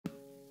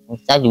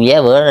60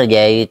 vé bữa là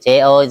về xe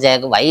ôi xe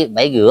có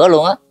 7 rửa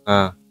luôn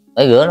á.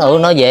 7 rửa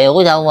nó về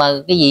ủa sao mà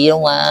cái gì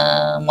đâu mà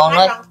mon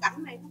nói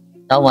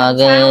sao mà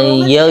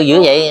dơ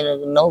dữ vậy,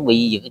 nó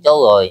bị giật cái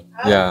số rồi.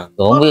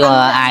 Rồi không biết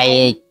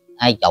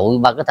ai chọi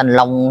ba cái thanh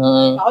long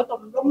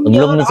tùm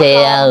lum cái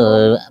xe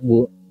rồi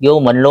vô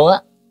mình luôn á.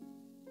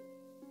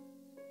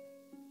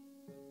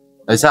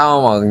 Tại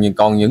sao mà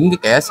còn những cái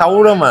kẻ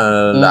xấu đó mà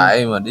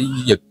lại mà đi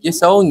giật vé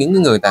số những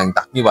cái người tàn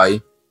tật như vậy,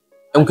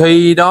 trong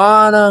khi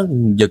đó nó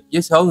giật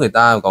vé số người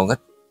ta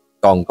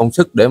còn công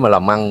sức để mà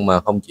làm ăn mà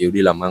không chịu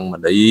đi làm ăn mà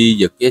đi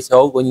giật vé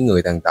số của những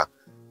người tàn tật,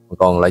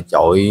 còn lại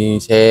chọi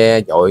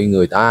xe chọi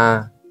người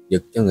ta,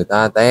 giật cho người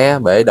ta té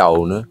bể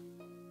đầu nữa.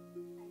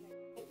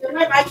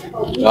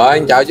 Rồi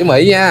anh chào chú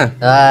Mỹ nha.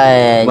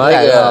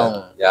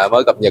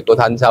 Mới cập nhật của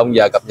Thanh xong,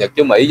 giờ cập nhật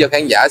chú Mỹ cho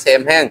khán giả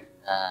xem ha.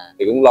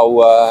 Thì cũng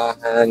lâu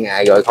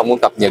ngày rồi không có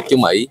cập nhật chú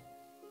Mỹ.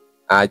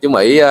 Chú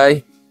Mỹ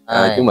ơi,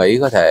 chú Mỹ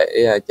có thể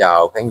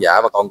chào khán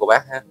giả và con cô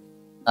bác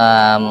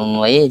ha.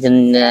 Mỹ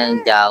xin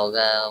chào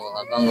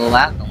bà con cô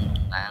bác cùng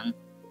bạn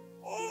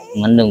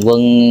Mạnh Thường Quân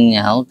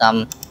nhà hảo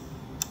tâm,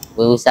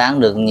 buổi sáng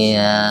được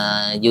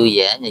vui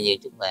vẻ và nhiều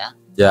sức khỏe.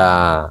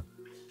 Dạ.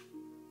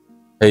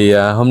 Thì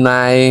hôm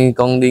nay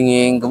con đi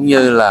ngang cũng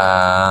như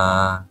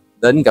là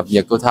đến cập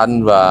nhật cô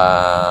Thanh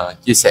và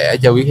chia sẻ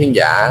cho quý khán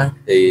giả.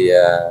 Thì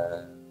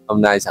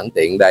hôm nay sẵn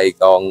tiện đây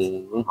con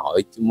muốn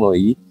hỏi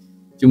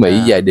chú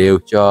Mỹ vài điều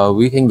cho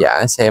quý khán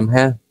giả xem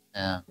ha.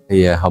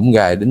 Thì hổng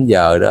gài đến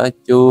giờ đó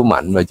chú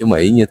Mạnh và chú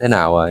Mỹ như thế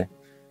nào rồi?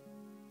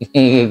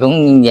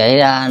 Cũng vậy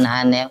ra hai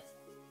anh em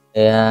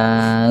thì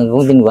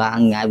cũng sinh hoạt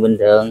ngày bình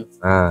thường.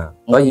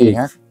 Không có gì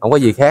hết, không có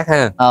gì khác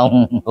ha?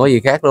 Không có gì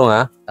khác luôn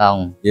hả?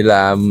 Không. Vậy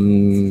là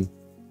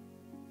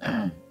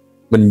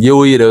mình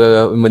vui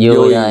được, mình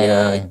vui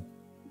rồi.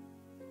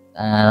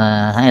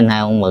 Thấy anh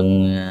hai không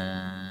mừng.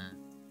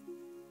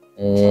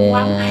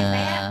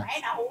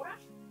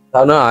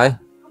 Sao nữa rồi?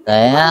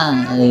 Té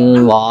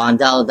bò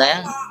sao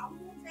té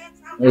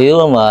yếu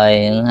lắm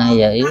rồi, 2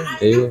 giờ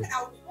yếu.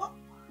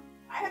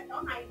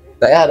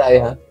 Té ở đây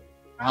hả?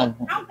 Không,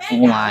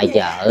 ngoài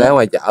chợ. Té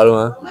ngoài chợ luôn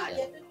hả?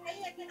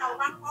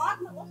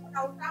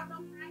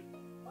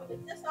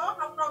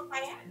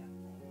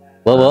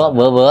 Bữa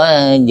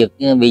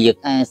bị giật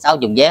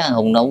 60 vé,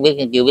 Hùng đâu không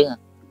biết, chưa biết.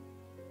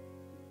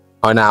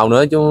 Hồi nào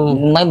nữa chú?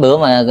 Mấy bữa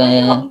mà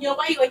Hùng vừa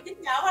quay rồi 9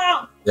 giờ phải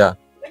không? Dạ.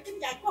 9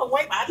 giờ của Hùng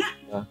quay bệnh á.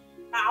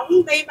 Mà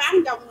ổng đi bán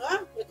chồng nữa,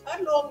 giật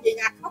hết luôn, về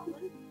nhà khóc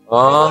nữa. Bữa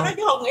đó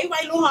chú Hùng nghỉ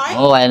quay luôn rồi.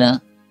 Không có quay nữa.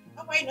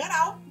 Không quay nữa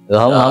đâu.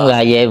 Rồi không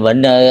gài về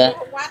bệnh rồi.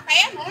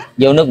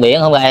 Vô nước biển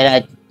không gài là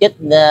chích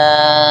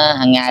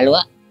hàng ngày luôn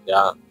á.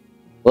 Dạ.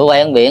 Bữa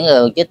quay ở biển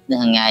rồi chích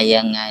hàng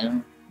ngày luôn.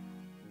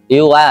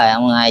 Yếu quá rồi,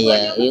 không 2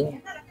 giờ yếu.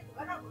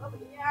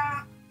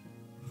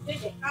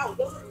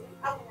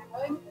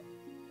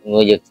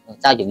 Người giật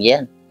 60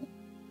 vé.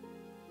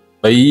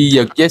 Bị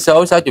giật vé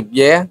số 60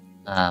 vé.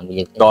 Bị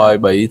giật. Rồi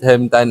bị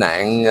thêm tai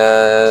nạn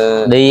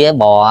đi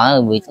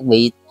bò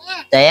bị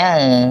té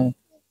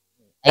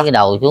thấy cái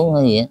đầu xuống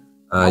hay gì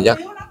á.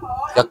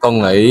 Chắc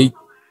con nghĩ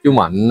chú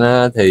Mạnh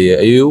thì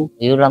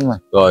yếu lắm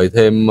rồi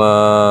thêm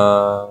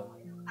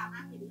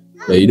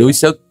bị đuối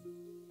sức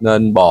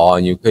nên bò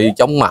nhiều khi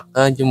chóng mặt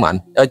á chú Mạnh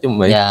đó chú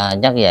Mỹ. Dạ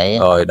chắc vậy.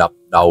 Rồi đập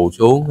đầu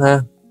xuống ha,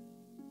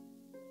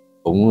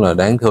 cũng là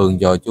đáng thương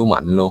cho chú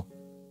Mạnh luôn.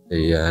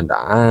 Thì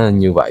đã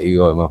như vậy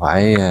rồi mà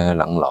phải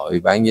lặn lội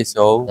bán vé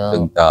số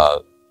từng tờ.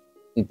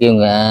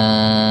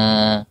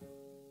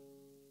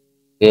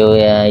 Kêu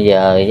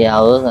giờ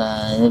giao ước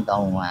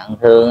còn mạng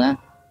thương á,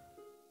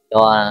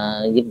 cho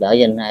giúp đỡ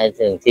cho anh hai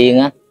thường xuyên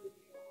á,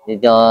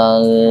 cho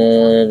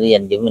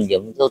dành dụm mình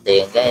dụm số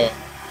tiền cái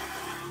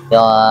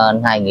cho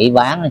anh hai nghỉ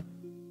bán đi.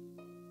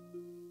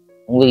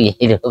 Không biết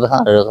gì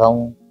được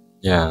không?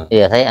 Bây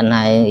giờ thấy anh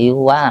hai yếu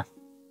quá.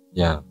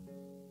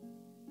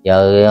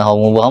 Giờ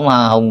Hùng bỗng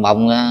Hùng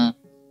bồng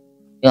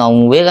chứ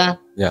Hùng biết á,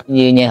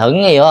 gì nhẹ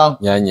hững hiểu không?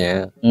 Nhẹ.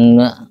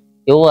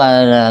 Chú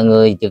là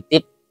người trực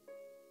tiếp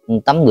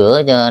tắm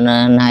rửa cho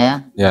anh hai á.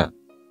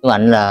 Chú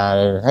Mạnh là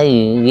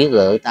thấy biết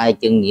rồi, tay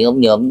chân gì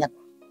ốm nhôm nhất.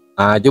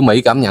 Chú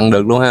Mỹ cảm nhận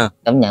được luôn ha?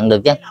 Cảm nhận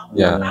được chứ.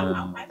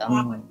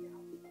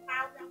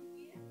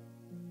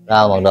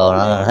 Rau bằng đồ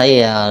nó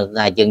thấy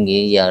tay chân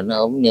gì giờ nó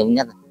ốm nhôm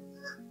nhất.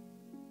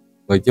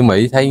 Rồi chú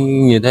Mỹ thấy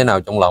như thế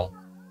nào trong lòng?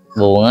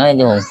 Buồn á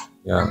chú Hùng.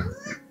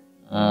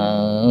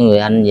 Người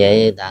anh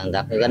vậy tàn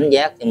tật gánh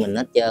vác cho mình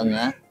hết trơn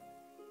nữa.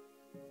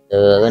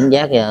 Từ gánh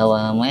vác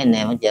cho mấy anh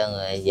em hết trơn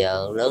rồi,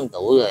 giờ lớn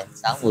tuổi rồi,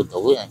 60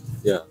 tuổi rồi.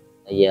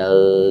 Bây giờ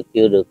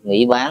chưa được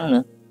nghỉ bán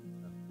nữa.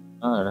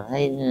 Nó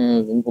thấy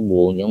cũng có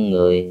buồn trong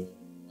người,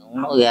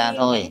 không nói ra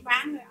thôi.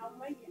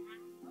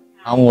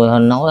 Ông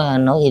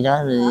nói gì đó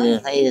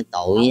thấy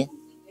tội.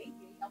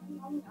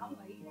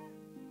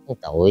 Cái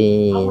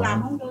tội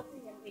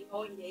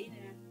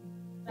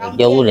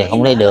chú thì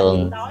không thấy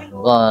đường,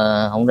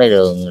 không thấy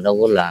đường đâu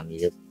có làm gì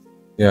được.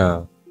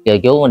 Giờ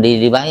chú mình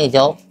đi bán vé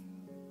số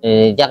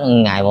thì chắc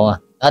ngày mà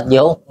hết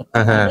vốn.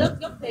 Nước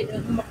giúp thì được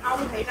một ông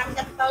thì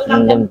 540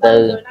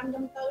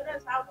 đó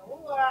sao đủ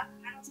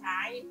ăn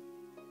xài.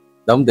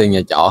 đóng tiền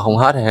nhà trọ không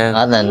hết ha.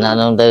 Hết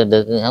là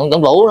được không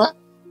chống đủ đó.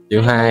 1.2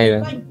 triệu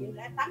rồi.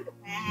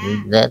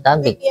 Lẻ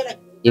 80,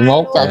 triệu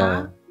 1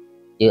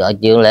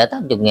 triệu lẻ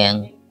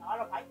 80.000.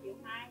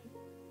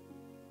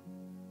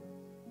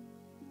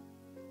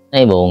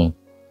 Thấy buồn.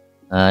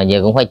 Giờ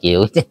cũng phải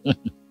chịu chứ.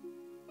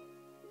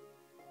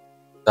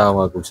 Sao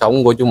mà cuộc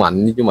sống của chú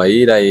Mạnh với chú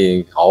Mỹ ở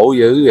đây khổ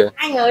dữ vậy?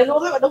 Hai người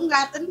luôn á, mà đúng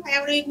ra tính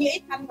theo riêng với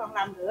ít Thanh còn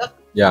làm được.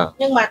 Dạ.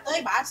 Nhưng mà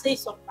tới bả suy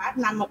sụp, bả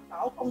nằm một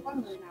chỗ không có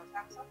người nào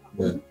chăm sóc,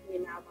 người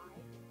nào mà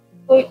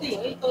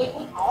tôi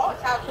cũng khổ,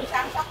 sao tôi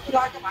chăm sóc, tôi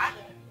lo cho bả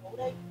được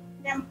đi,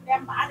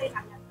 đem bả đi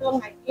nằm nhà thương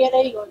này kia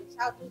đi, rồi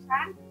sao tôi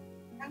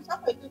chăm sóc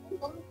thì tôi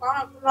cũng có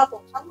lo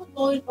cuộc sống của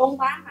tôi, con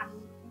bả nằm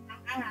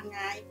ăn hàng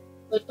ngày,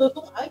 rồi tôi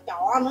cũng ở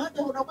trọ nữa,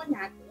 tôi đâu có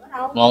nhà cửa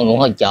đâu. Ngon cũng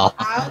hơi trọ.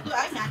 Tôi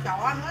ở nhà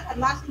trọ nữa,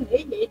 thành ra suy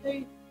nghĩ vậy,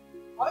 tôi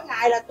mỗi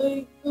ngày là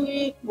tôi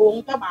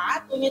buồn cho bả.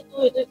 Tôi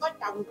có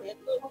chồng thì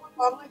tôi không có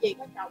con có gì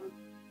có chồng,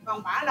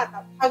 còn bả là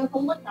độc thân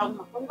không có chồng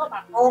mà không có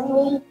bà con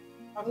luôn.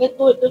 Còn như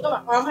tôi có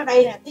bà con ở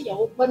đây nè, ví dụ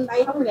bên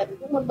đây không nhìn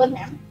cũng bên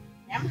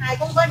hẻm hai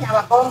cũng có nhà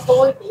bà con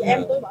tôi, thì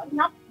em tôi bởi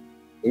nhóc.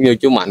 Cũng như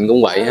chú Mạnh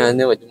cũng vậy ha,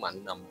 nếu mà chú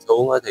Mạnh nằm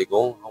xuống thì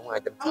cũng không ai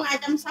chăm sóc. Không ai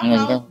chăm sóc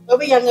đâu. Rồi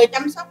bây giờ người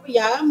chăm sóc bây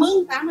giờ mướn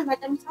người ta mới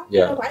chăm sóc,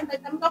 đâu phải người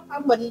ta chăm sóc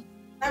không, mình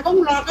ta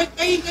cũng lo cái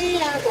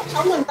cuộc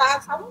sống người ta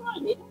sống đó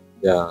vậy đó.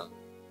 Dạ.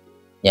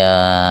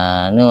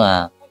 Giờ nếu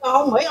mà còn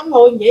ông Mỹ ông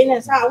ngồi vậy là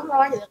sao ông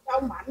lo được cho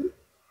ông Mạnh?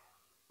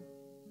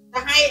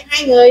 Là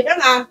hai người đó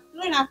là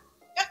nói là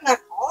rất là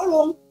khổ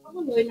luôn, không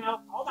có người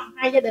nào khổ bằng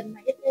hai gia đình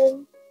này hết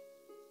trơn.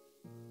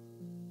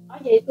 Nói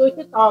vậy tôi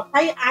cứ còn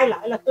thấy ai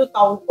lại là tôi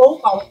cầu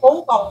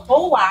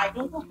cứu hoài,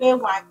 chúng có kêu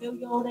hoài, kêu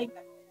vô đây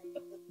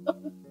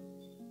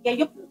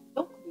giúp được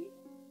chút.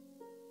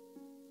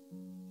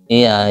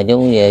 bây giờ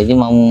chú về chú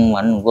mong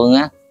Mạnh Quân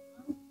á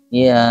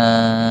với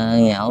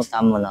nhà hảo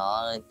tâm mà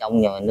nọ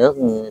trong nhà nước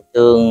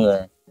tương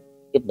rồi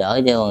giúp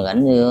đỡ cho hoàn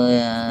cảnh như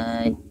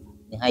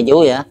hai chú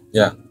vậy á.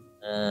 Dạ.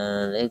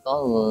 Để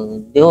có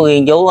chú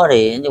riêng chú á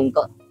thì nói chung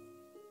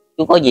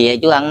chú có gì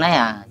chú ăn đấy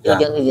à, chú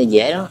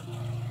dễ lắm.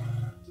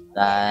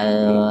 Là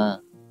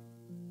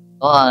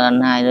có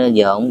anh hai đó,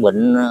 giờ ông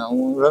bệnh,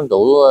 ông lớn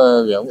tuổi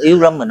rồi, ông yếu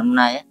lắm mà năm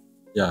nay á.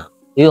 Dạ.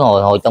 Yếu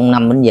hồi trong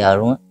năm đến giờ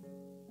luôn á.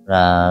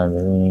 Là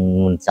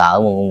mình sợ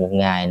một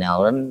ngày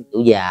nào đến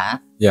tuổi già á.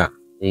 Dạ.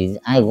 Thì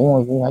ai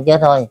cũng phải chết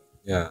thôi.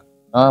 Dạ.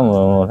 Nó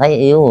mà thấy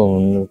yếu rồi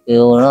mình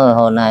kêu nó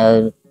hôm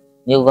nay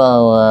nếu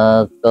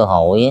có cơ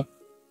hội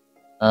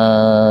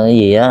cái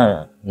gì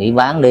đó nghỉ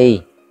bán đi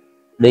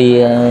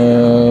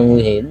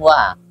nguy hiểm quá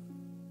à.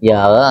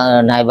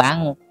 Giờ nay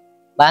bán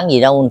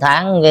gì đâu một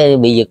tháng cái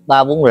bị giật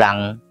 3-4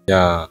 lần.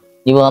 Dạ.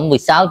 Nhưng mà không bị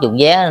 60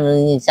 vé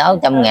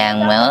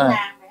 600.000 mà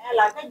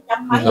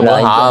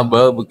họ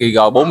kỳ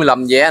rồi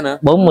 45 vé nữa.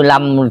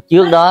 45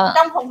 trước đó.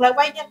 Trong Hùng là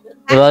quay cho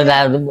rồi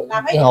là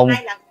cái Hùng.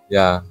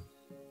 Dạ.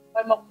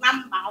 Rồi một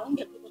năm bảo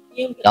giật được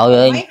nhiêu? Trời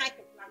ơi.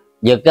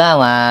 Giật á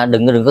mà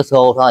đừng có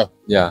xô thôi.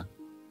 Dạ.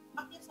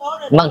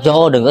 Mắc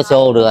số đừng có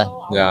xô được rồi.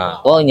 Dạ.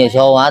 Có nhiều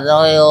xô hả?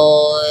 Rồi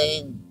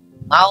ôi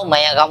máu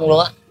me không luôn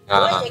á.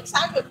 Giật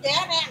 60 vé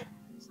nè.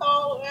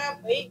 Xô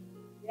bị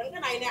những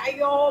cái này nè, ai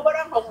vô bữa đó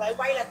Hùng lại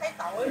quay là thấy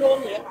tội luôn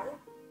vậy hả?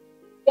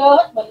 Chơ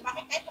hết mình ba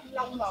cái thanh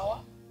long rồi.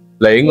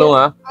 Liền luôn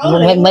hả?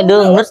 Mấy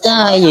đứa nít á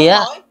hay gì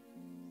á.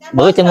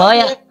 Bữa xe mới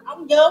á.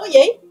 Ông dơ cái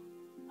gì?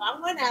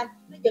 Ông nói nè,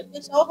 nó giật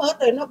cái số hết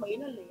rồi nó bị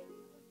nó liền.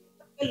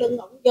 Cái lưng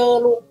ông dơ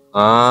luôn.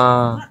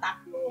 Nó đập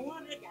luôn á,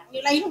 nó dạng như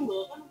lấy không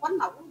được, nó quánh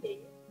ổng cái gì.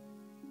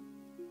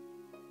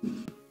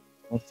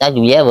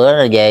 60 vé bữa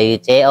rồi về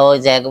xe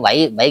có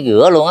 7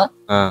 rửa luôn á.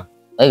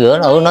 7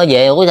 rửa nó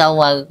về ủa sao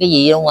mà cái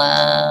gì đâu mà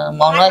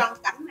mon nói.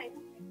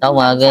 Sao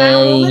mà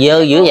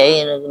dơ dữ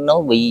vậy,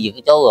 nó bị giật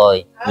cái số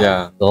rồi.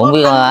 Dạ. Rồi không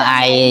biết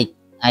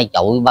ai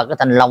chọi ba cái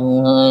thanh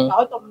long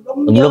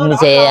tùm lum cái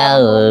xe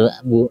rồi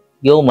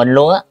vô mình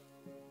luôn á.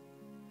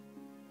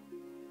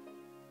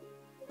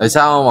 Tại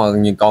sao mà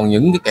còn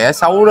những cái kẻ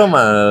xấu đó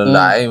mà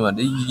lại mà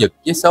đi giật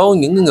vé số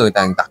những cái người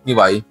tàn tật như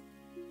vậy,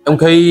 trong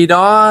khi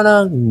đó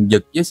nó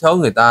giật vé số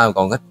người ta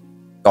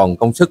còn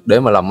công sức để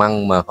mà làm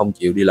ăn mà không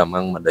chịu đi làm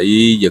ăn, mà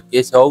đi giật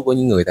vé số của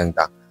những người tàn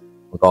tật,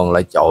 mà còn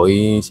lại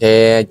chọi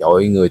xe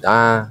chọi người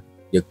ta,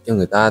 giật cho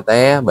người ta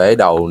té bể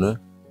đầu nữa.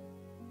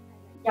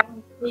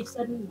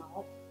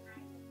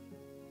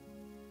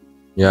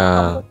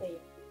 Dạ.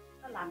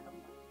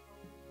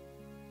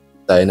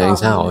 Tệ nạn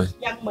xã hội.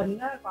 Dân mình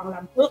đó, còn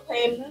làm phước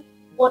thêm nữa,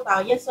 mua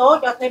tờ vé số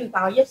cho thêm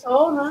tờ vé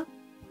số nữa,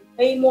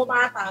 đi mua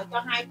 3 tờ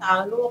cho 2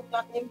 tờ luôn,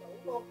 cho thêm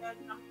đủ luôn cho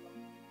 5.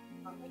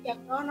 Còn cái dân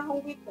đó nó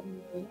không biết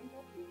tình người, nó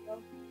không biết gì đâu.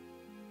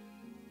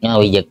 Nó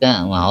bị giật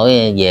á, mà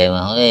hỏi về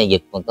mà hỏi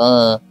giật mà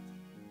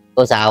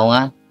có sao không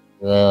á,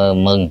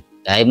 mừng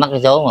kệ mất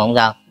cái số mà không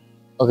sao.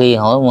 Có khi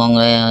hỏi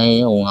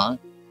Hùng hỏi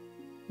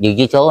giật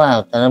cái số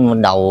á, nó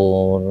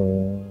đầu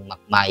mặt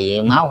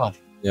mày máu không?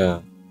 Dạ.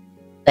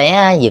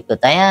 Té giật rồi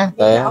té.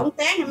 Ông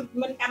té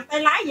mình cầm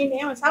tay lái vậy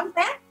nè mà sao không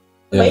té?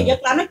 Bị giật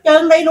là nó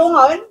trơn đi luôn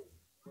rồi.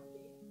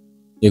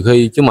 Nhiều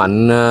khi chú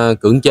Mạnh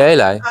cưỡng chế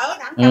lại.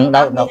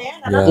 Đâu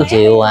chút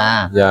xìu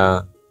à. Dạ.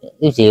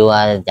 Chút xìu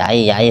à,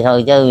 chạy vậy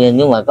thôi chứ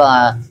nếu mà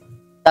có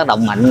tác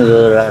động mạnh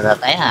rồi là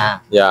té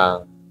à. Dạ.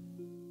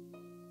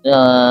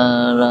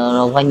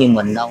 Đâu phải như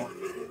mình đâu,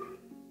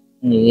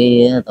 nhiều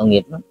khi tội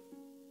nghiệp lắm.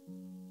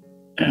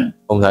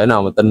 Không thể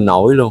nào mà tin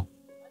nổi luôn.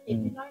 Thì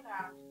nói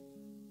là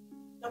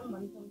trong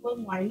mình thường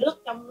quân ngoài nước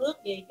trong nước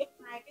gì giúp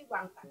hai cái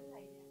hoàn cảnh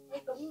này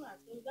thấy đúng là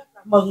tôi rất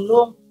là mừng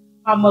luôn,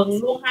 mà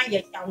mừng luôn hai vợ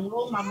chồng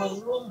luôn, mà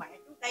mừng luôn mẹ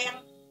chú Đen,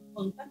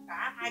 mừng tất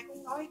cả ai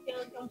cũng nói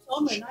chơi trong số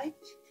mình nói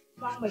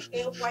con mày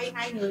kêu quay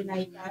hai người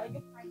này, trời ơi giúp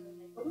hai người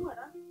này đúng rồi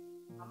đó.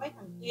 Mà mấy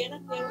thằng kia nó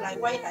kêu lại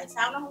quay, tại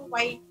sao nó không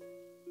quay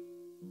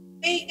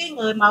cái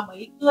người mà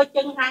bị cưa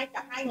chân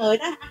hai người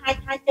đó,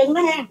 hai chân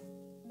đó ha,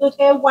 tôi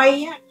kêu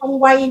quay á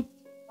không quay.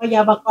 Bây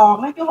giờ bà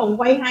còn á chú Hùng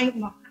quay hai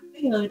mà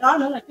cái người đó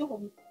nữa là chú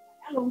Hùng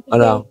luôn. Ở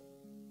đâu?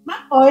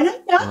 Mắc rồi nó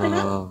chết rồi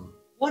đó.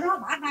 Bữa đó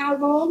bả đau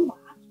luôn, bả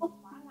khóc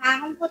bả la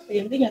không có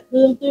tiền đi nhà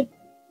thương, tôi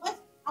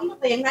không có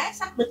tiền đấy,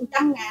 sắp được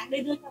 100.000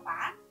 đi đưa cho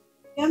bả.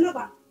 Kêu nó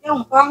bà kêu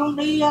con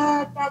đi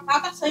cho tao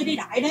taxi đi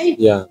đại đi.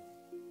 Dạ.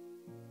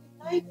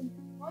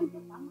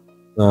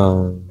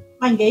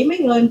 Mà vậy mấy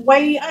người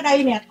quay ở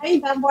đây nè, thấy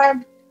người ta quay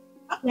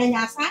ấp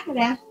nhà sát này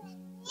nè,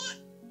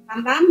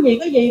 làm đám gì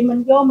có gì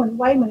mình vô mình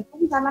quay mình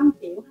cúng ra 5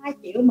 triệu 2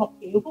 triệu 1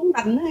 triệu cúng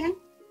đành đó hả,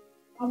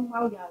 không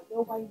bao giờ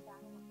vô quay.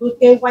 Tôi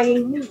kêu quay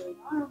mấy người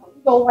đó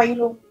không vô quay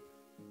luôn,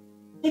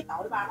 cái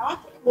tội bà đó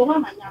luôn á,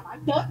 mà nhà bà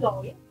chết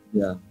rồi á.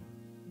 Dạ.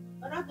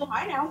 Ở đó tôi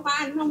hỏi nào ông ba,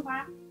 anh không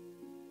ba,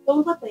 tôi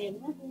không có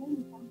tiền đó, tôi nói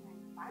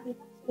bà đi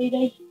taxi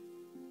đi,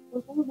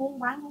 tôi cũng muốn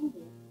bán không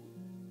được.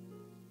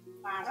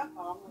 Bà đó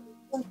còn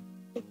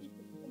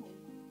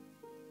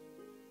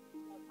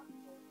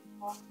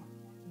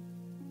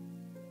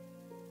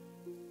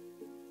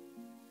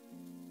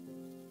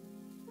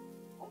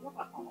rất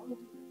là khổ luôn.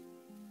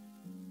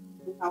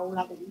 Từ đầu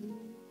là bị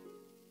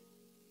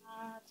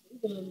tiểu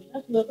đường nó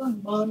chưa có một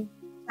bên,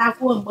 sao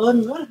cua một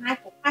bên nữa là hai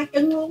cục hai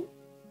chân luôn.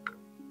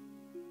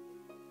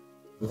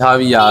 Thôi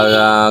bây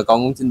giờ con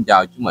cũng xin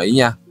chào chú Mỹ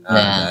nha.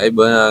 Để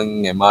bữa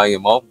ngày mai ngày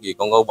mốt gì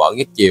con có vợ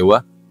Nhất chiều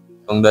á,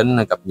 con đến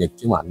cập nhật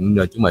chú Mạnh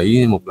rồi chú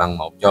Mỹ một lần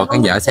một cho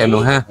khán giả xem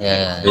luôn ha.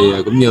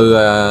 Thì cũng như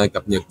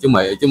cập nhật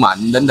chú Mạnh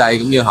đến đây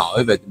cũng như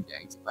hỏi về tình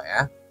trạng sức khỏe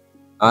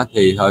đó.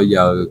 Thì thôi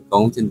giờ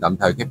con cũng xin tạm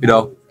thời khép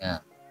video.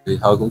 Thì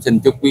thôi cũng xin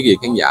chúc quý vị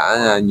khán giả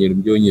nhiều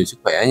niềm vui, nhiều sức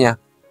khỏe nha.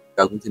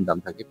 Con cũng xin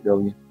tạm thời khép video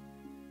nha.